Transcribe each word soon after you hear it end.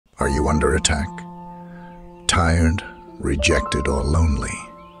Are you under attack? Tired, rejected, or lonely?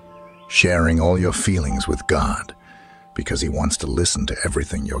 Sharing all your feelings with God because He wants to listen to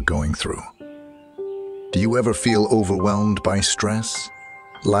everything you're going through. Do you ever feel overwhelmed by stress?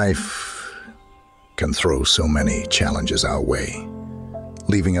 Life can throw so many challenges our way,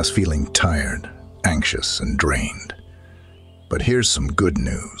 leaving us feeling tired, anxious, and drained. But here's some good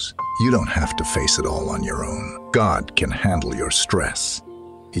news. You don't have to face it all on your own. God can handle your stress.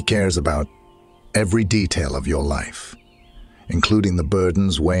 He cares about every detail of your life, including the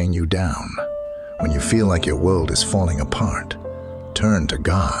burdens weighing you down. When you feel like your world is falling apart, turn to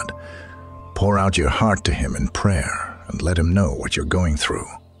God. Pour out your heart to Him in prayer and let Him know what you're going through.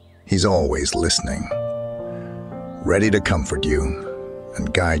 He's always listening, ready to comfort you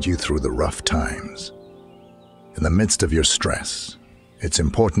and guide you through the rough times. In the midst of your stress, it's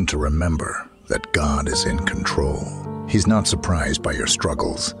important to remember that God is in control. He's not surprised by your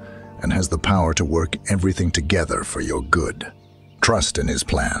struggles and has the power to work everything together for your good. Trust in His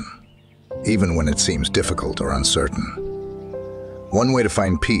plan, even when it seems difficult or uncertain. One way to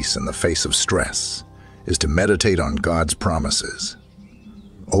find peace in the face of stress is to meditate on God's promises.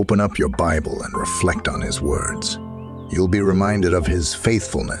 Open up your Bible and reflect on His words. You'll be reminded of His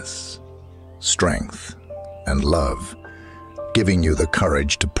faithfulness, strength, and love, giving you the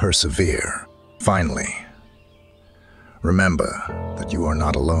courage to persevere. Finally, remember that you are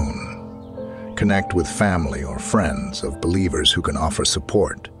not alone. Connect with family or friends of believers who can offer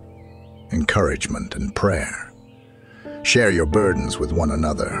support, encouragement, and prayer. Share your burdens with one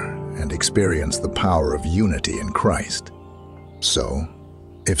another and experience the power of unity in Christ. So,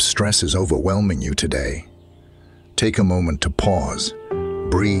 if stress is overwhelming you today, take a moment to pause,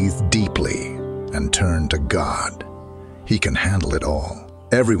 breathe deeply, and turn to God. He can handle it all.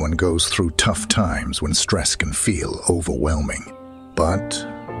 Everyone goes through tough times when stress can feel overwhelming. But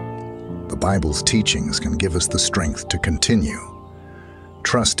the Bible's teachings can give us the strength to continue.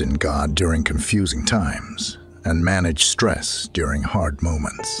 Trust in God during confusing times and manage stress during hard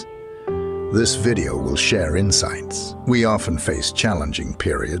moments. This video will share insights. We often face challenging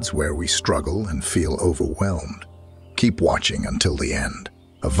periods where we struggle and feel overwhelmed. Keep watching until the end.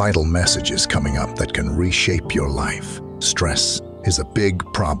 A vital message is coming up that can reshape your life. Stress is a big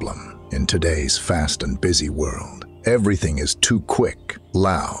problem in today's fast and busy world. Everything is too quick,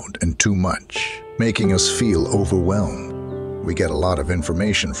 loud, and too much, making us feel overwhelmed. We get a lot of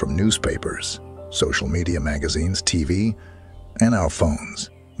information from newspapers, social media, magazines, TV, and our phones.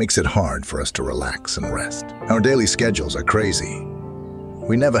 Makes it hard for us to relax and rest. Our daily schedules are crazy.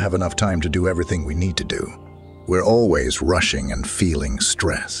 We never have enough time to do everything we need to do. We're always rushing and feeling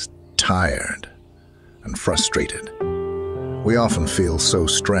stressed, tired, and frustrated. We often feel so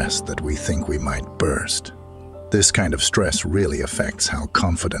stressed that we think we might burst. This kind of stress really affects how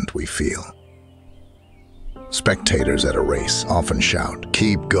confident we feel. Spectators at a race often shout,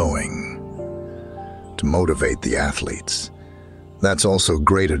 "Keep going," to motivate the athletes. That's also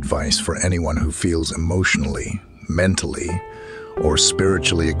great advice for anyone who feels emotionally, mentally, or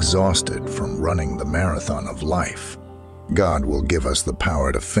spiritually exhausted from running the marathon of life. God will give us the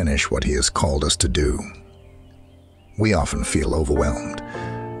power to finish what He has called us to do. We often feel overwhelmed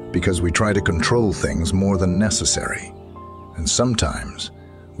because we try to control things more than necessary, and sometimes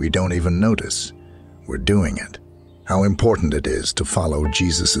we don't even notice we're doing it. How important it is to follow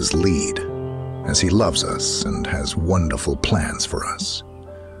Jesus' lead, as He loves us and has wonderful plans for us.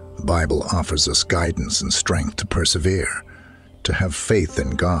 The Bible offers us guidance and strength to persevere, to have faith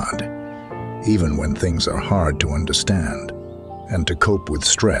in God, even when things are hard to understand, and to cope with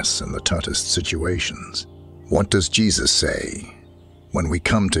stress in the toughest situations. What does Jesus say when we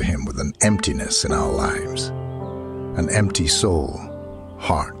come to Him with an emptiness in our lives? An empty soul,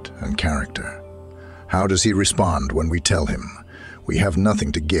 heart, and character. How does He respond when we tell Him we have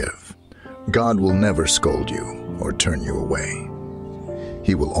nothing to give? God will never scold you or turn you away.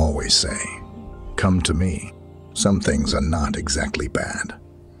 He will always say, "Come to me." Some things are not exactly bad.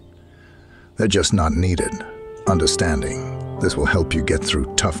 They're just not needed. Understanding this will help you get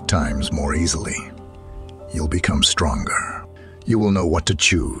through tough times more easily. You'll become stronger. You will know what to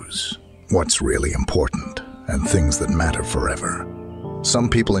choose, what's really important, and things that matter forever. Some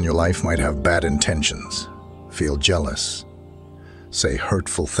people in your life might have bad intentions, feel jealous, say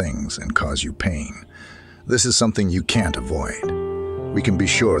hurtful things, and cause you pain. This is something you can't avoid. We can be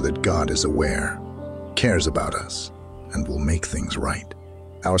sure that God is aware, cares about us, and will make things right.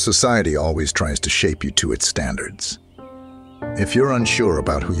 Our society always tries to shape you to its standards. If you're unsure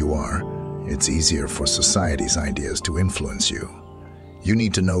about who you are, it's easier for society's ideas to influence you. You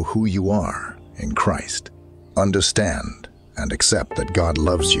need to know who you are in Christ. Understand and accept that God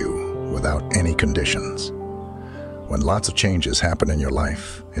loves you without any conditions. When lots of changes happen in your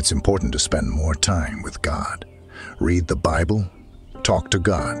life, it's important to spend more time with God. Read the Bible, talk to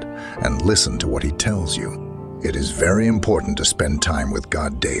God, and listen to what He tells you. It is very important to spend time with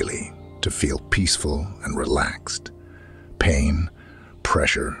God daily to feel peaceful and relaxed. Pain,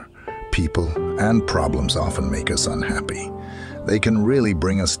 pressure, people, and problems often make us unhappy. They can really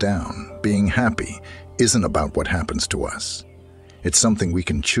bring us down. Being happy isn't about what happens to us. It's something we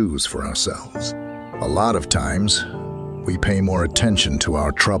can choose for ourselves. A lot of times, we pay more attention to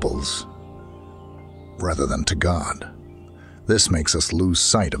our troubles rather than to God. This makes us lose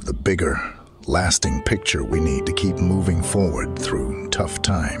sight of the bigger, lasting picture we need to keep moving forward through tough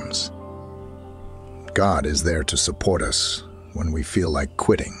times. God is there to support us when we feel like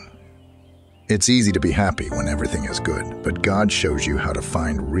quitting. It's easy to be happy when everything is good, but God shows you how to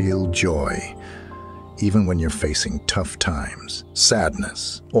find real joy even when you're facing tough times,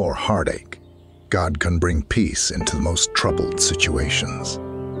 sadness, or heartache. God can bring peace into the most troubled situations.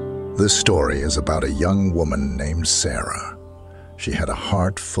 This story is about a young woman named Sarah. She had a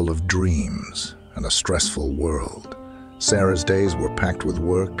heart full of dreams and a stressful world. Sarah's days were packed with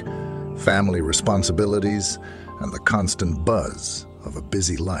work, family responsibilities, and the constant buzz of a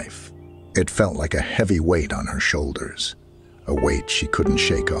busy life. It felt like a heavy weight on her shoulders, a weight she couldn't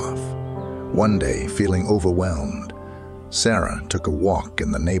shake off. One day, feeling overwhelmed, Sarah took a walk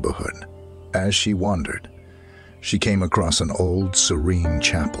in the neighborhood. As she wandered, she came across an old, serene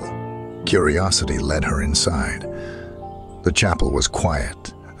chapel. Curiosity led her inside. The chapel was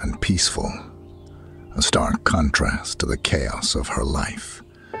quiet and peaceful, a stark contrast to the chaos of her life.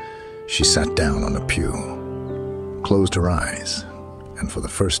 She sat down on a pew, closed her eyes, and for the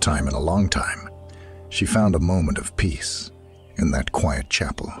first time in a long time, she found a moment of peace in that quiet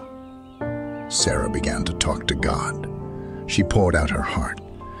chapel. Sarah began to talk to God. She poured out her heart,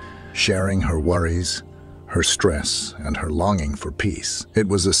 sharing her worries, her stress, and her longing for peace. It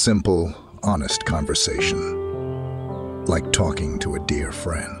was a simple, honest conversation, like talking to a dear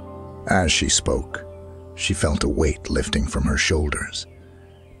friend. As she spoke, she felt a weight lifting from her shoulders.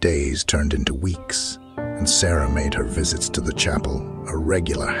 Days turned into weeks, and Sarah made her visits to the chapel a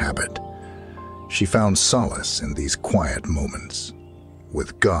regular habit. She found solace in these quiet moments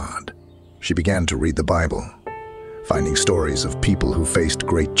with God. She began to read the Bible, finding stories of people who faced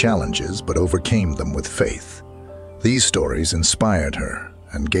great challenges but overcame them with faith. These stories inspired her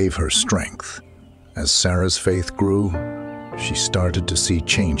and gave her strength. As Sarah's faith grew, she started to see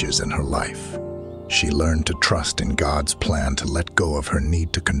changes in her life. She learned to trust in God's plan to let go of her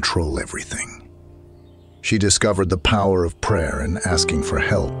need to control everything. She discovered the power of prayer in asking for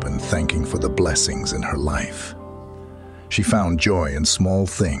help and thanking for the blessings in her life. She found joy in small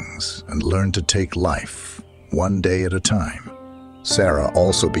things and learned to take life one day at a time. Sarah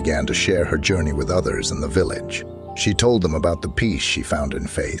also began to share her journey with others in the village. She told them about the peace she found in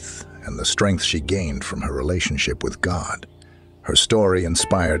faith and the strength she gained from her relationship with God. Her story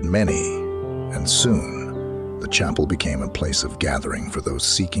inspired many, and soon the chapel became a place of gathering for those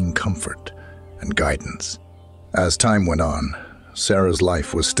seeking comfort and guidance. As time went on, Sarah's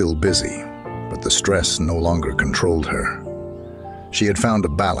life was still busy, but the stress no longer controlled her. She had found a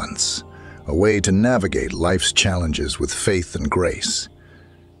balance, a way to navigate life's challenges with faith and grace.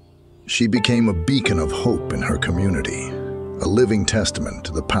 She became a beacon of hope in her community, a living testament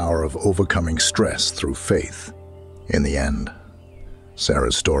to the power of overcoming stress through faith. In the end,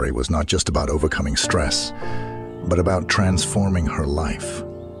 Sarah's story was not just about overcoming stress, but about transforming her life.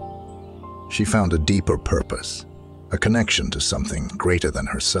 She found a deeper purpose, a connection to something greater than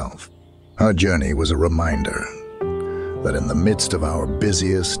herself. Her journey was a reminder that in the midst of our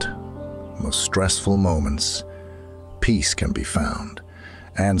busiest, most stressful moments, peace can be found,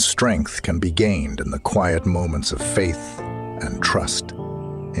 and strength can be gained in the quiet moments of faith and trust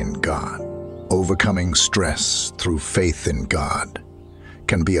in God. Overcoming stress through faith in God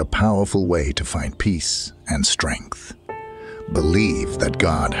can be a powerful way to find peace and strength. Believe that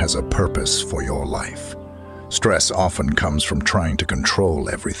God has a purpose for your life. Stress often comes from trying to control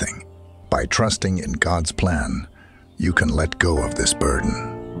everything. By trusting in God's plan, you can let go of this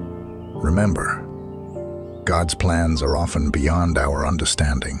burden. Remember, God's plans are often beyond our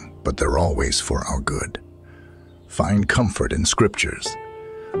understanding, but they're always for our good. Find comfort in scriptures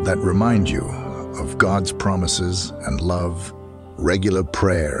that remind you of God's promises and love. Regular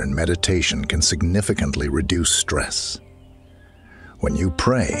prayer and meditation can significantly reduce stress. When you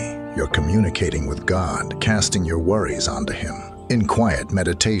pray, you're communicating with God, casting your worries onto Him. In quiet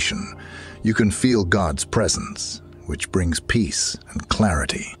meditation, you can feel God's presence, which brings peace and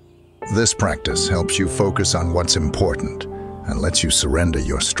clarity. This practice helps you focus on what's important and lets you surrender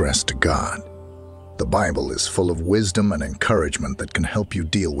your stress to God. The Bible is full of wisdom and encouragement that can help you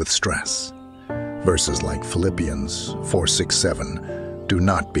deal with stress. Verses like Philippians 4:6-7, "Do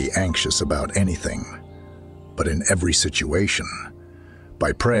not be anxious about anything, but in every situation,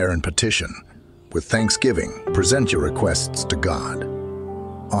 by prayer and petition, with thanksgiving, present your requests to God."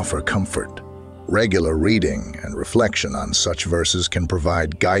 Offer comfort. Regular reading and reflection on such verses can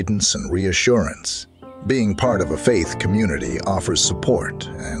provide guidance and reassurance. Being part of a faith community offers support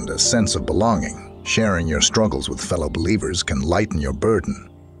and a sense of belonging. Sharing your struggles with fellow believers can lighten your burden.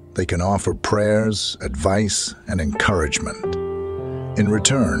 They can offer prayers, advice, and encouragement. In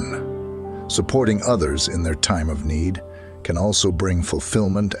return, supporting others in their time of need can also bring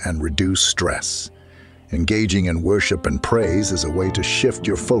fulfillment and reduce stress. Engaging in worship and praise is a way to shift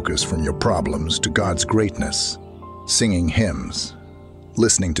your focus from your problems to God's greatness. Singing hymns,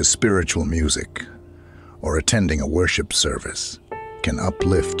 listening to spiritual music, or attending a worship service can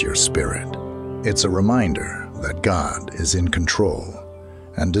uplift your spirit. It's a reminder that God is in control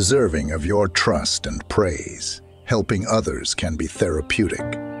and deserving of your trust and praise. Helping others can be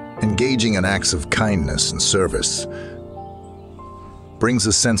therapeutic. Engaging in acts of kindness and service brings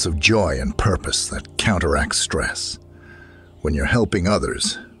a sense of joy and purpose that counteracts stress. When you're helping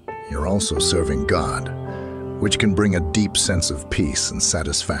others, you're also serving God, which can bring a deep sense of peace and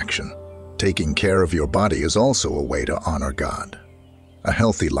satisfaction. Taking care of your body is also a way to honor God. A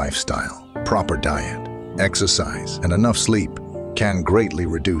healthy lifestyle, proper diet, exercise, and enough sleep can greatly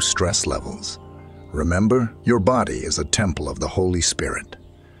reduce stress levels. Remember, your body is a temple of the Holy Spirit.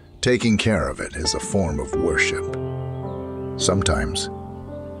 Taking care of it is a form of worship. Sometimes,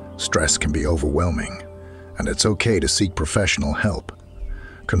 stress can be overwhelming, and it's okay to seek professional help.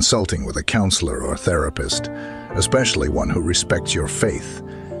 Consulting with a counselor or therapist, especially one who respects your faith,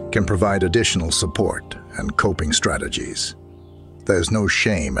 can provide additional support and coping strategies. There's no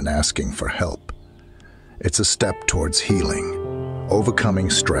shame in asking for help. It's a step towards healing. Overcoming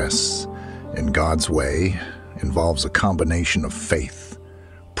stress in God's way involves a combination of faith,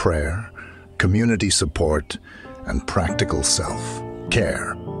 prayer, community support, and practical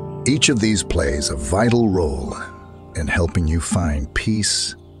self-care. Each of these plays a vital role in helping you find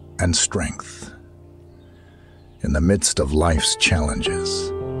peace and strength. In the midst of life's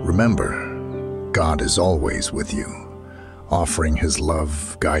challenges, remember, God is always with you, offering His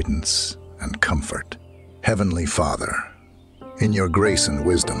love, guidance, and comfort. Heavenly Father, in your grace and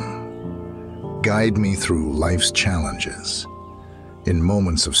wisdom, guide me through life's challenges. In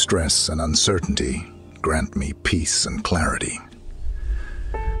moments of stress and uncertainty, grant me peace and clarity.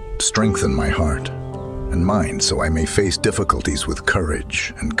 Strengthen my heart and mind so I may face difficulties with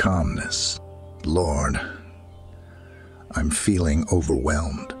courage and calmness. Lord, I'm feeling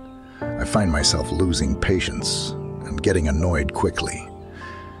overwhelmed. I find myself losing patience and getting annoyed quickly.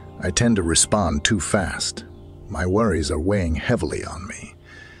 I tend to respond too fast. My worries are weighing heavily on me.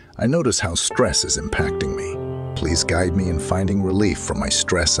 I notice how stress is impacting me. Please guide me in finding relief from my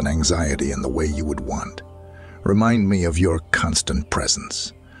stress and anxiety in the way you would want. Remind me of your constant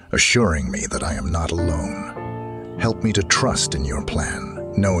presence, assuring me that I am not alone. Help me to trust in your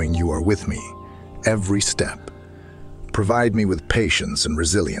plan, knowing you are with me every step. Provide me with patience and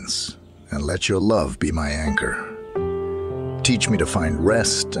resilience, and let your love be my anchor. Teach me to find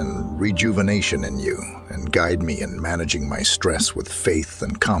rest and rejuvenation in you, and guide me in managing my stress with faith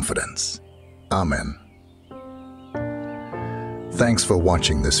and confidence. Amen. Thanks for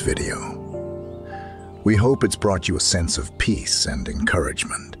watching this video. We hope it's brought you a sense of peace and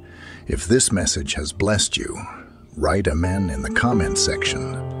encouragement. If this message has blessed you, write Amen in the comment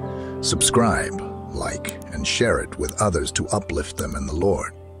section. Subscribe, like, and share it with others to uplift them in the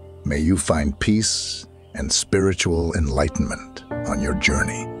Lord. May you find peace and spiritual enlightenment on your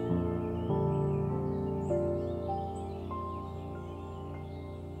journey.